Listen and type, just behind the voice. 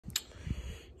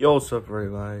Yo, what's up,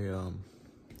 everybody?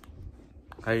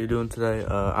 How you doing today?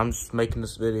 I'm just making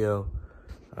this video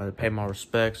to pay my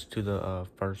respects to the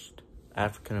first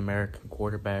African-American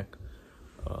quarterback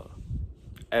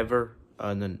ever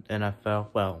in the NFL.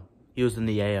 Well, he was in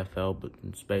the AFL, but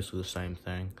it's basically the same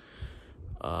thing.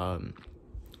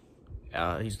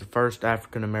 He's the first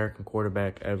African-American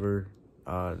quarterback ever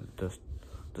to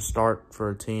start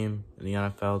for a team in the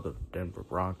NFL, the Denver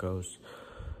Broncos.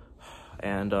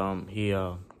 And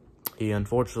he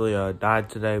unfortunately died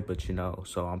today, but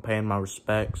so I'm paying my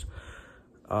respects.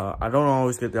 I don't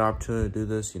always get the opportunity to do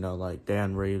this, like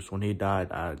Dan Reeves. When he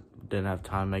died, I didn't have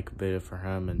time to make a video for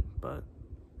him, but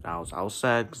I was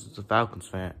sad because he's a Falcons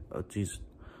fan. He's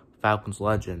Falcons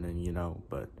legend, and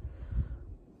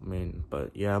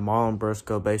but yeah, Marlin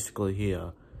Briscoe, basically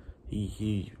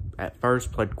he at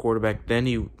first played quarterback, then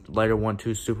he later won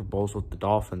 2 Super Bowls with the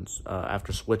Dolphins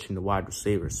after switching to wide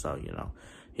receivers. So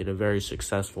he had a very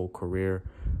successful career,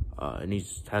 and he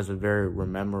has a very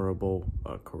memorable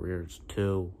career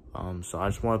too. So I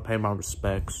just want to pay my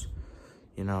respects.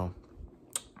 He's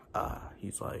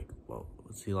like, well,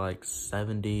 was he like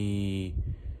 70?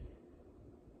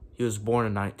 He was born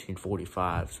in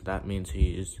 1945, so that means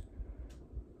he is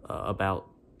about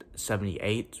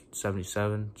 78,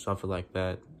 77, something like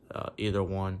that. Either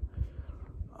one.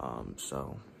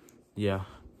 So yeah.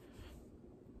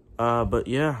 But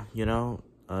yeah,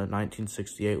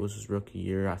 1968 was his rookie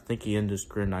year. I think he ended his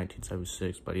career in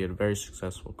 1976, but he had a very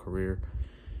successful career.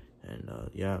 And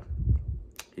yeah,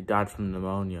 he died from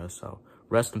pneumonia, so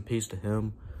rest in peace to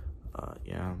him.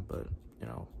 Yeah, but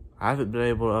I haven't been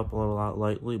able to upload a lot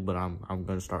lately, but I'm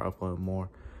gonna start uploading more.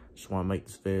 Just want to make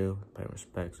this video, pay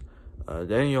respects.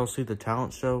 Did any of y'all see the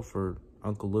talent show for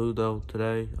Uncle Lou though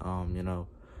today?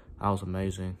 That was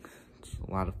amazing. It's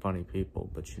a lot of funny people,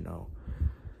 but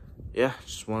yeah,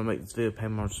 just want to make this video, pay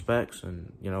my respects,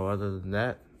 and other than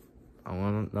that, I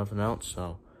want nothing else.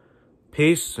 So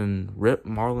peace and rip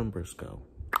Marlin Briscoe.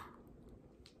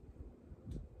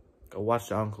 Go watch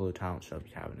the Uncle Lou talent show if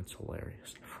you haven't. It's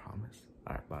hilarious, I promise.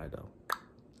 All right, bye though.